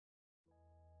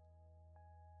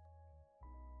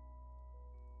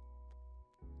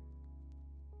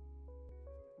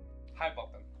Hi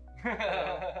Bogdan.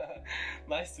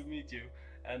 Nice to meet you.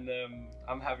 And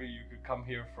I'm happy you could come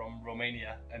here from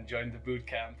Romania and join the boot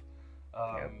camp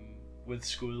with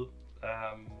school.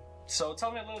 So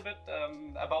tell me a little bit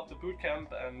about the boot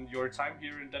camp and your time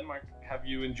here in Denmark. Have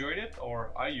you enjoyed it,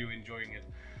 or are you enjoying it?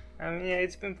 Yeah,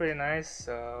 it's been pretty nice.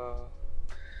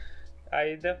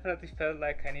 I definitely felt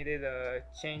like I needed a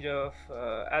change of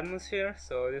atmosphere,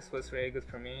 so this was really good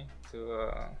for me to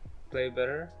play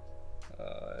better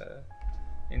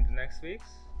in the next weeks.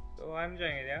 So I'm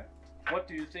enjoying it, yeah. What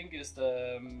do you think is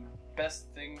the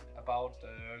best thing about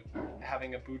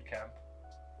having a boot camp?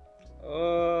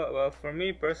 Well, for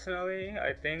me personally,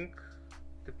 I think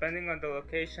depending on the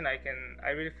location, I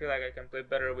really feel like I can play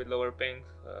better with lower ping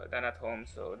than at home.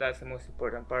 So that's the most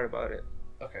important part about it.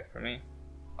 Okay. For me.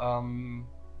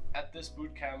 At this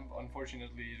boot camp,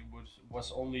 unfortunately, it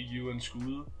was only you and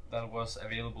school that was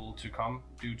available to come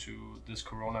due to this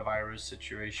coronavirus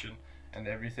situation and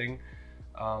everything.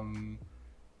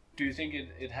 Do you think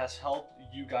it has helped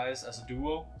you guys as a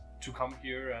duo to come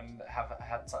here and have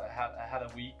had a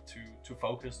week to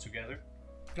focus together?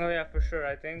 Oh yeah, for sure.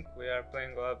 I think we are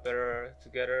playing a lot better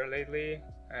together lately,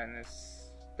 and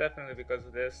it's definitely because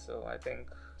of this. So I think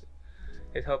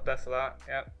it helped us a lot.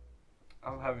 Yeah.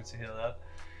 I'm happy to hear that.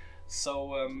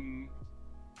 So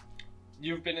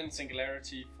you've been in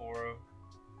Singularity for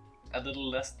a little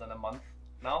less than a month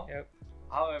now. Yep.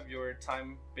 How have your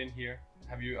time been here?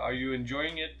 Are you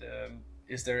enjoying it?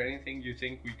 Is there anything you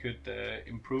think we could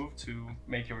improve to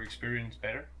make your experience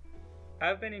better?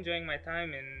 I've been enjoying my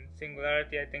time in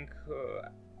Singularity. I think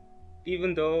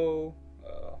even though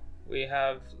we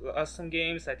have lost some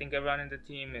games, I think everyone in the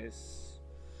team is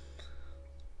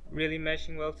really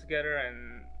meshing well together,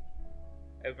 and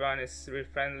everyone is really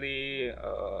friendly,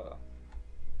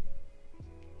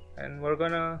 and we're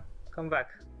gonna come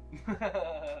back.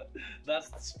 That's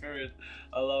the spirit.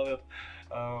 I love it.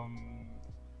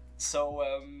 So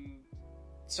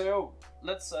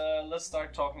let's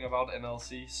start talking about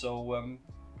NLC. So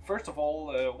first of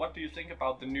all, what do you think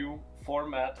about the new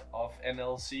format of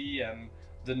NLC and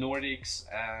the Nordics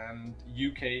and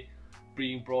UK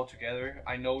being brought together?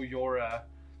 I know you're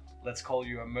let's call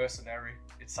you a mercenary.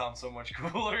 It sounds so much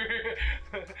cooler.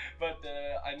 But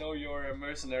I know you're a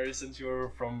mercenary since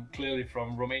you're clearly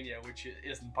from Romania, which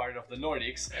isn't part of the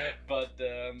Nordics.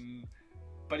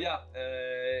 But yeah,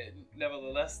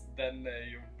 nevertheless, then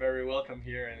you're very welcome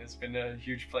here, and it's been a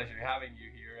huge pleasure having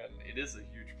you here, and it is a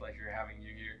huge pleasure having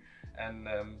you here. And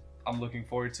I'm looking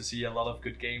forward to see a lot of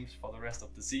good games for the rest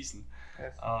of the season.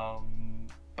 Yes.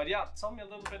 But yeah, tell me a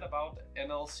little bit about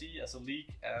NLC as a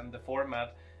league and the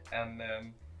format. And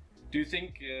do you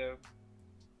think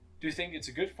it's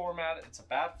a good format? It's a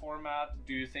bad format?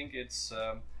 Do you think it's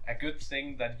a good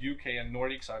thing that UK and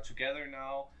Nordics are together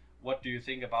now? What do you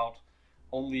think about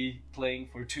only playing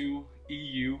for 2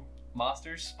 EU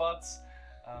Masters spots?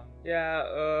 I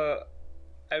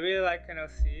really like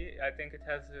NLC. I think it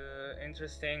has an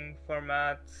interesting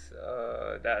format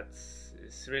that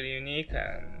is really unique,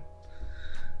 and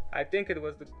I think it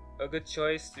was a good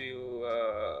choice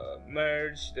to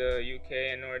merge the UK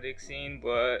and Nordic scene,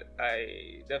 but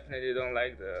I definitely don't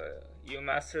like the EU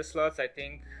Master slots. I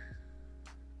think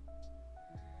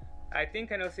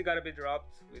NLC got a bit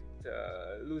dropped with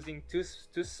losing two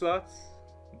slots,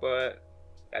 but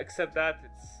except that,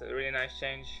 it's a really nice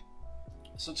change.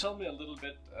 So tell me a little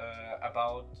bit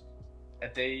about a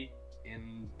day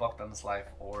in Bogdan's life,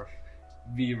 or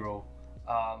Vrow.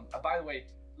 By the way,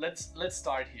 let's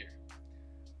start here.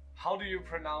 How do you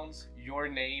pronounce your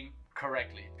name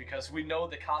correctly? Because we know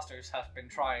the casters have been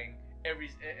trying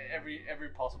every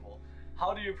possible.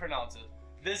 How do you pronounce it?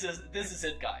 This is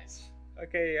it, guys.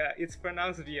 Okay, it's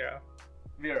pronounced Vrow.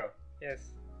 Vrow.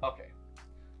 Yes. Okay.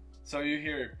 So you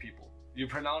hear it, people. You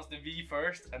pronounce the V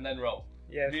first and then row.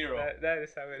 Yes. Vrow. That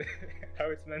is how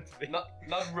it's meant to be. Not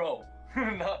row.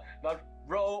 not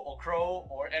row or crow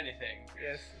or anything.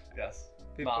 Yes. Yes.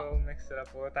 People mix it up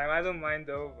all the time. I don't mind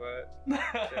though, but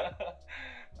yeah.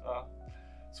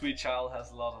 Sweet child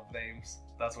has a lot of names.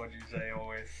 That's what you say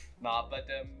always. But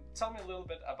tell me a little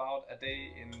bit about a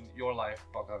day in your life,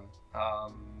 Bogdan.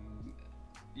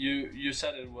 You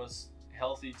said it was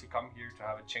healthy to come here to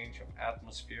have a change of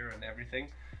atmosphere and everything.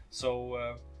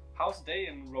 So how's the day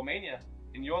in Romania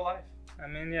in your life? I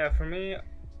mean, yeah, for me,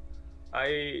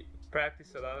 I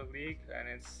practice a lot of League, and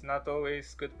it's not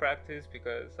always good practice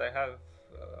because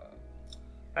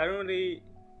I don't really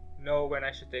know when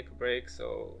I should take a break.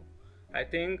 So I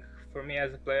think for me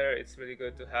as a player, it's really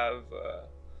good to have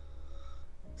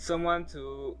someone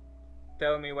to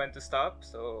tell me when to stop.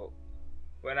 So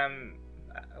when I'm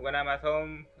at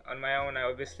home on my own, I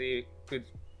obviously could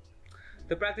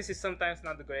the practice is sometimes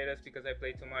not the greatest because I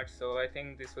play too much. So I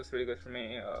think this was really good for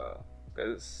me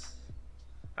because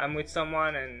I'm with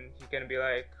someone and he can be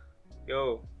like,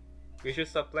 "Yo, we should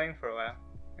stop playing for a while,"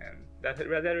 and that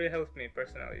really helped me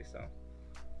personally. So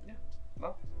yeah,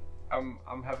 well,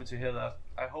 I'm happy to hear that.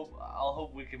 I'll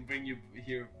hope we can bring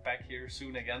you back here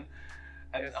soon again.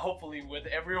 And yes. Hopefully with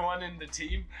everyone in the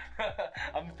team.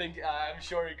 I'm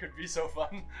sure it could be so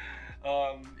fun.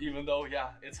 Even though,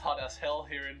 yeah, it's hot as hell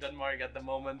here in Denmark at the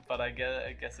moment, but I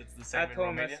guess it's the same at in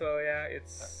home Romania. as well. Yeah,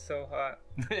 it's so hot.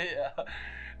 Yeah,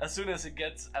 as soon as it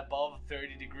gets above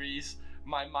 30 degrees,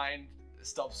 my mind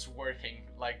stops working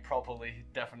like properly.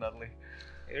 Definitely.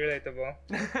 Relatable.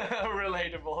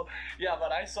 Relatable. Yeah,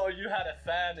 but I saw you had a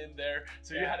fan in there,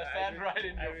 so you had a fan right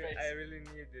in your face. I really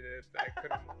needed it. I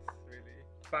couldn't really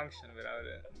function without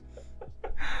it.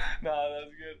 No,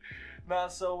 that's good. No,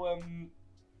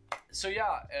 so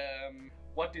yeah,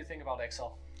 what do you think about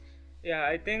Excel? Yeah,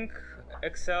 I think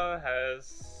Excel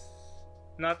has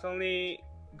not only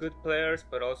good players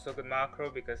but also good macro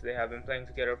because they have been playing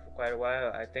together for quite a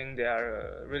while. I think they are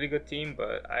a really good team,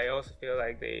 but I also feel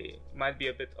like they might be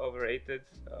a bit overrated.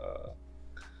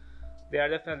 They are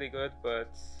definitely good, but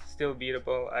still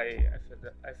beatable. I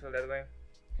feel that way.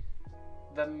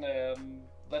 Then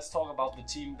let's talk about the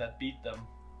team that beat them,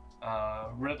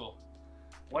 Riddle.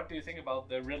 What do you think about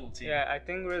the Riddle team? Yeah, I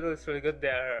think Riddle is really good. They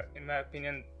are, in my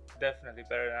opinion, definitely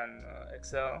better than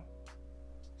Excel.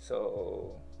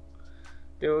 So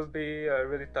they will be a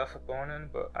really tough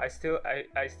opponent, but I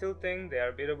still think they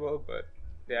are beatable, but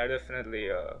they are definitely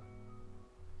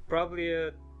probably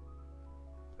a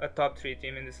top 3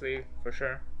 team in this league for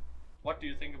sure. What do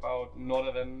you think about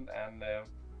Nordavind, and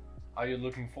are you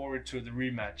looking forward to the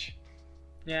rematch?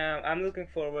 Yeah, I'm looking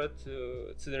forward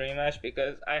to the rematch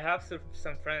because I have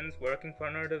some friends working for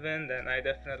Nordavind, and I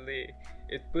definitely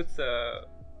it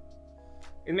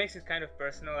makes it kind of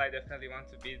personal. I definitely want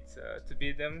to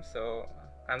beat them, so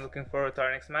I'm looking forward to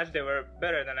our next match. They were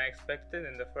better than I expected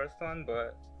in the first one,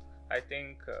 but I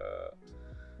think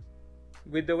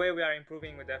with the way we are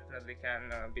improving, we definitely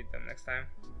can beat them next time.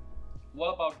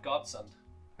 What about Godsend?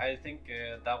 I think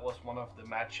that was one of the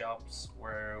matchups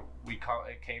where we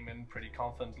came in pretty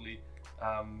confidently,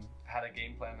 had a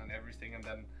game plan and everything, and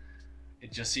then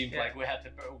it just seemed like we had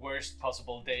the worst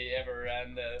possible day ever,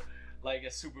 and like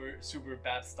a super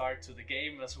bad start to the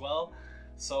game as well.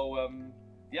 So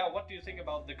yeah, what do you think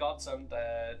about the Godsend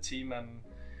team, and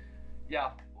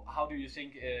yeah, how do you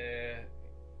think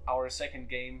our second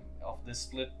game of this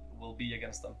split will be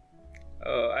against them?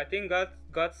 I think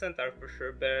Godsend are for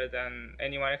sure better than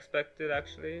anyone expected.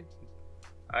 Actually,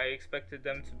 I expected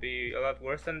them to be a lot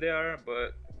worse than they are,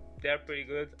 but they are pretty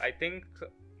good. I think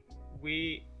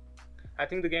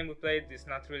the game we played is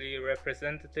not really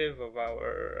representative of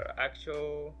our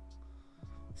actual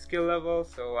skill level.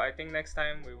 So I think next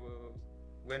time we will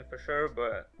win for sure.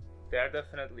 But they are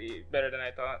definitely better than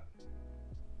I thought.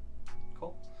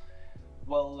 Cool.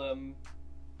 Well,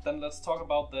 then let's talk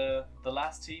about the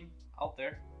last team out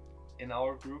there in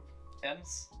our group,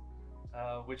 ENS,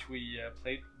 which we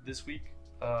played this week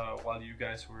while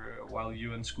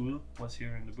you and school was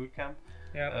here in the boot camp.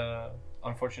 Yeah.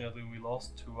 Unfortunately, we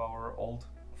lost to our old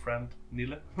friend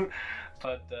Nille.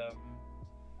 but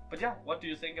yeah, what do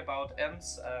you think about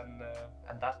ENS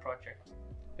and that project?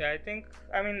 Yeah,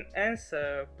 I mean ENS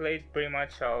played pretty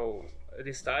much how at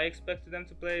least I expected them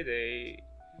to play.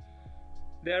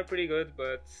 They are pretty good,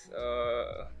 but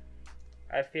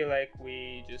I feel like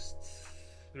we just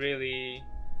really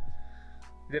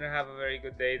didn't have a very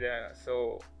good day there.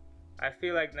 So I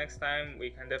feel like next time we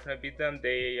can definitely beat them.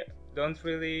 They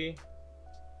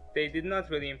did not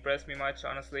really impress me much,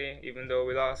 honestly, even though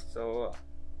we lost. So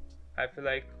I feel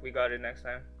like we got it next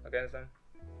time against them.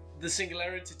 The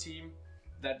Singularity team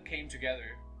that came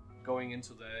together going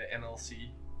into the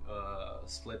NLC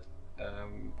split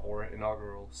or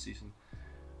inaugural season.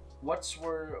 What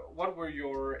were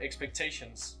your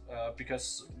expectations?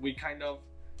 Because we kind of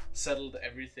settled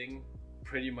everything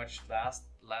pretty much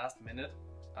last minute,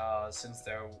 since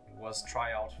there was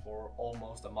tryout for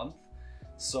almost a month.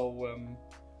 So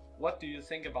what do you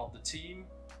think about the team?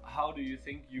 How do you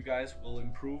think you guys will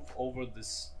improve over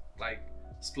this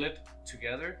split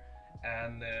together?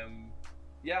 And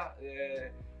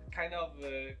kind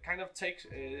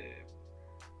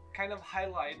of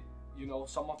highlight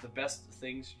some of the best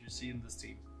things you see in this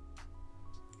team.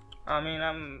 I mean,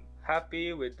 I'm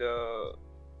happy with the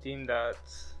team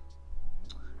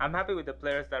I'm happy with the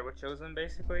players that were chosen,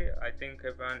 basically. I think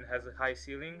everyone has a high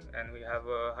ceiling, and we have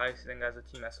a high ceiling as a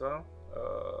team as well.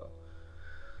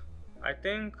 I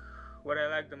think what I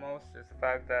like the most is the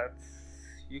fact that,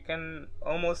 you can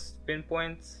almost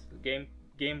pinpoint game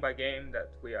by game that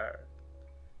we are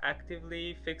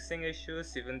actively fixing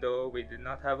issues, even though we did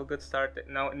not have a good start.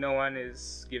 No one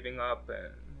is giving up,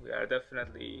 and we are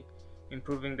definitely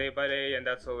improving day by day, and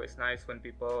that's always nice when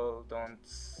people don't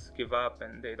give up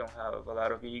and they don't have a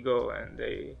lot of ego and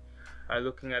they are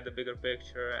looking at the bigger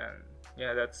picture. And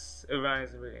yeah, everyone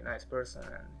is a really nice person,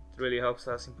 and it really helps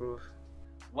us improve.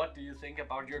 What do you think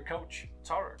about your coach,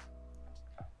 Taro?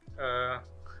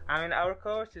 I mean, our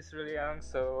coach is really young,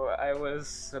 so I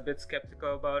was a bit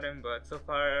skeptical about him, but so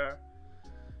far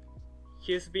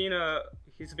he's been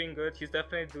good. He's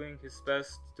definitely doing his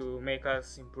best to make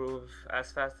us improve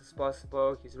as fast as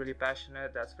possible. He's really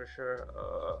passionate, that's for sure.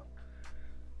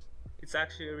 It's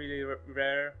actually a really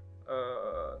rare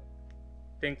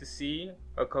thing to see,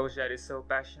 a coach that is so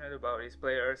passionate about his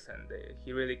players, and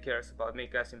he really cares about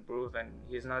making us improve, and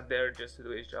he's not there just to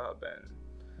do his job, and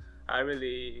I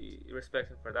really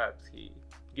respect him for that. He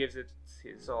gives it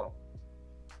his all.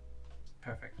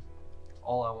 Perfect.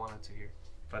 All I wanted to hear.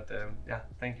 But yeah,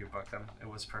 thank you, Bogdan. It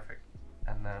was perfect.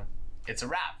 And it's a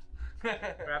wrap.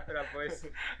 Wrap it up, boys.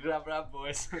 Wrap,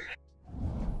 boys.